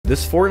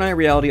This Fortnite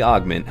reality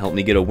augment helped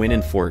me get a win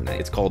in Fortnite.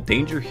 It's called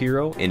Danger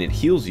Hero, and it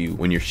heals you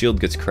when your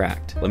shield gets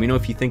cracked. Let me know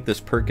if you think this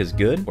perk is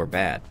good or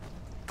bad.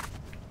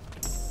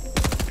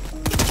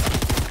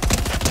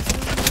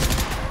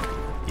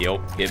 Yo,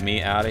 get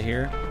me out of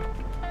here.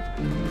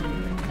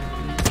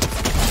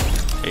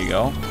 There you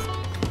go.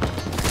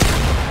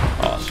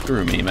 Oh,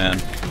 screw me, man.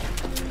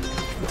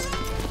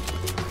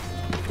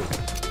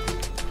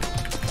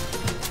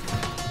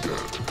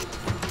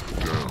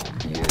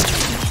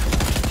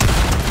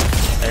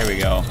 There we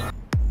go.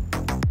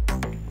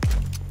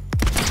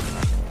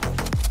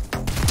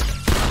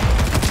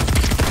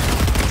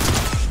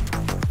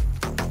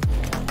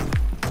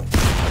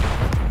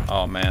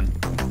 Oh, man.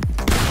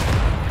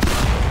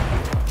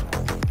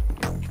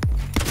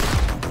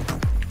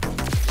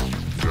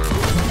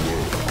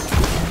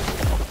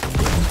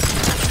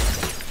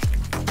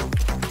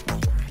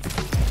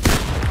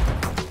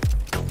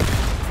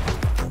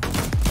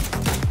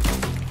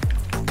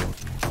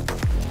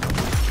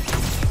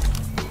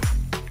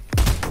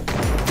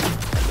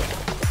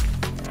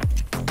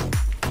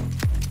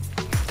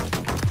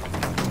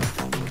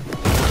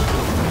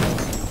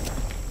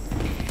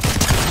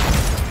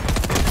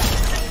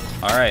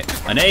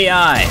 Alright, an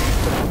AI.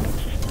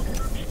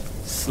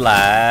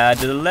 Slide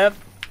to the left.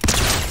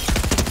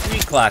 3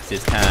 o'clock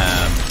this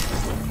time.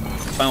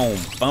 Boom,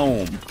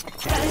 boom.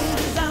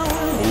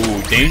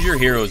 Ooh, Danger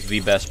Hero is the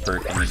best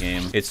perk in the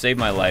game. It saved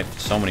my life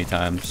so many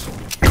times.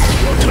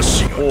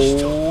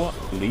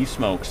 Holy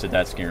smokes, did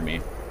that scare me.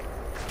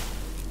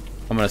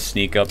 I'm gonna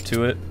sneak up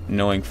to it,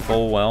 knowing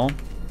full well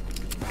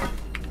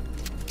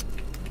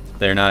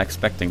they're not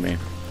expecting me.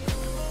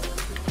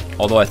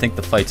 Although I think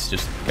the fights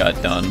just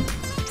got done.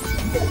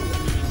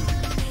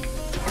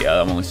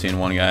 Yeah, I'm only seeing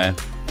one guy.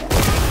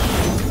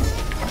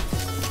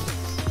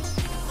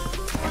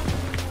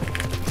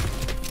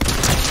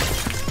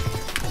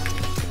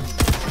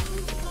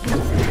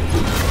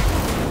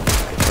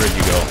 Where'd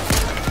you go?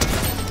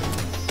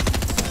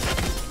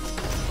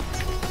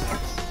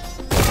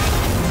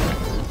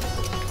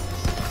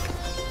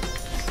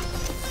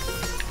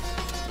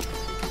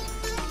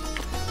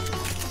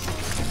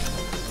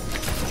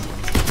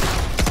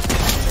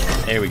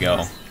 There we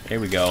go. There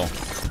we go.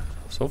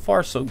 So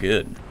far, so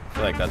good. I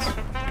feel like that's...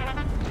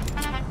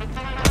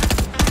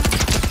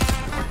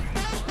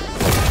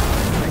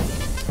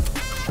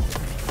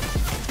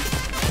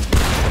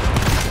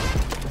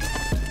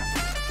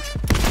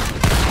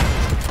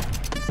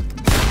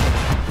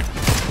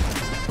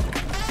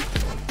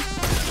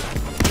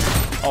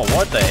 Oh,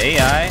 what the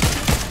AI?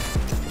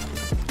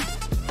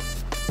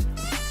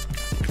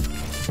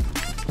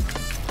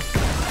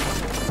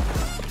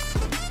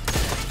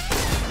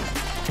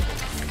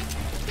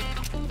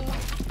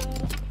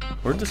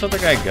 Where'd this other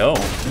guy go?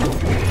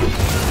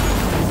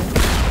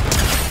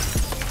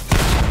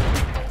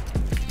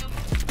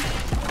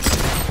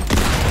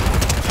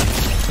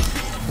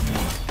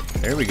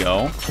 There we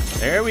go.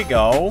 There we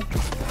go.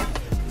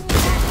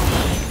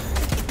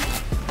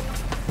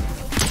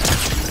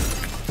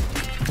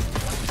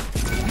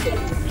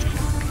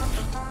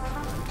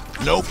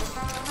 Nope.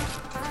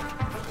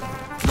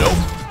 Nope.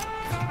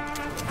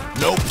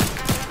 Nope.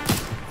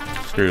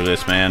 Screw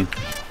this, man.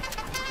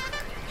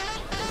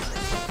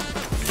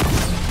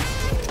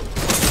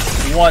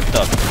 What the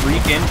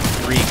freaking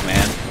freak,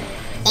 man?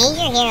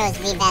 Danger Hero is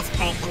the best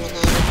perk in the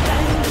game.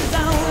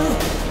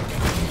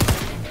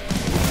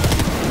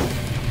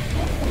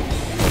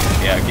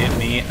 Yeah, get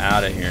me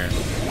out of here.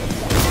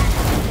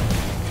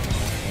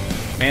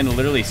 Man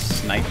literally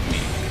sniped me.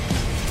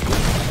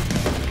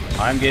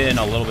 I'm getting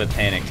a little bit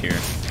panicked here.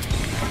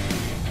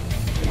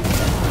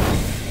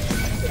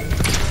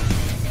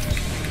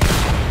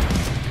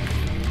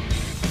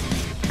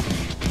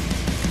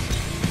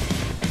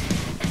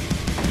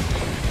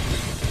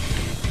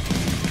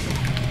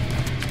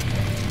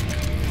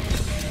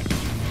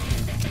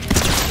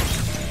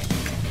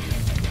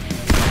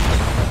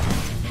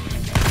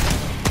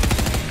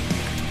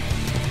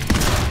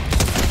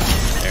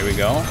 There we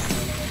go.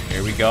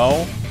 Here we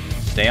go.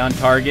 Stay on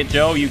target,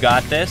 Joe. You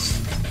got this.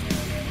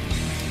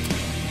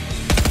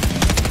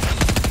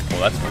 Oh,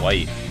 that's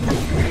white.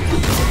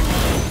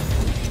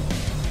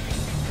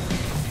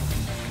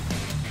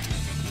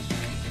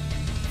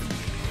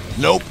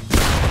 Nope.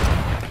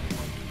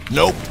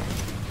 Nope.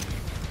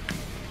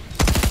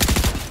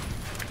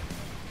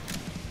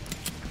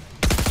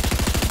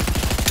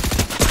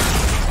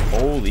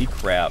 Holy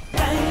crap.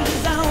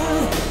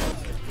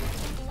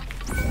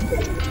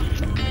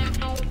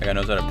 That guy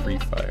knows how to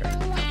pre-fire.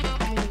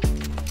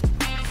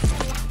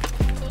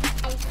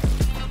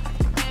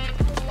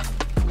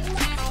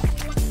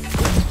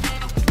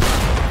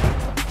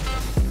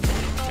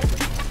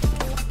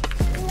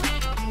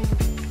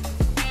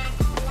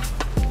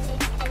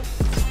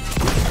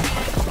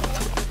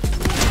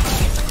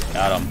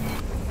 Got him.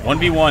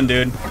 1v1,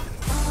 dude.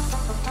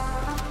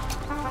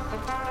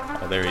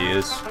 Oh, there he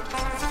is.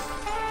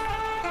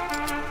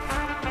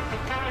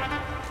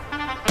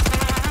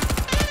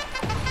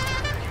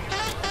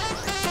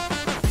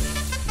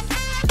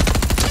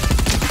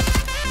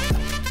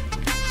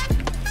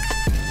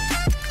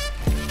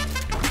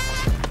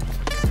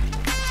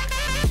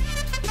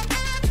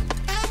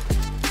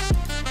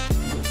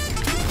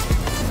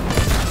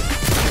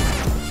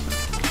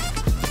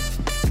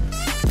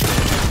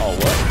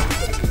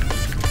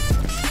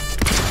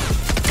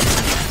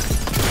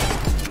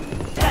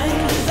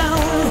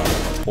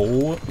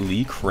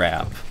 Holy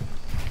crap.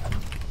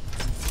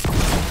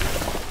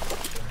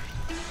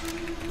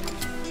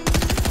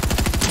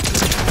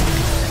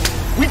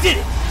 We did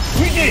it!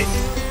 We did it!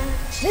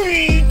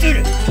 We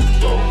did it!